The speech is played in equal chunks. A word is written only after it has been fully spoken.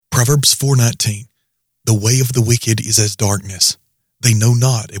Proverbs 4:19. The way of the wicked is as darkness. They know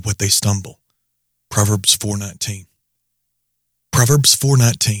not at what they stumble. Proverbs 4:19. Proverbs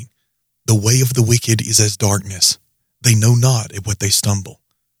 4:19. The way of the wicked is as darkness. They know not at what they stumble.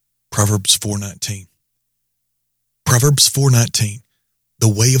 Proverbs 4:19. Proverbs 4:19. The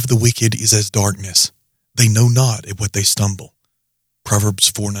way of the wicked is as darkness. They know not at what they stumble. Proverbs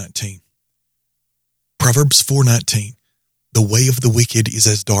 4:19. Proverbs 4:19. The way of the wicked is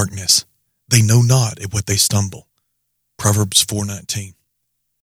as darkness. They know not at what they stumble. Proverbs 4:19.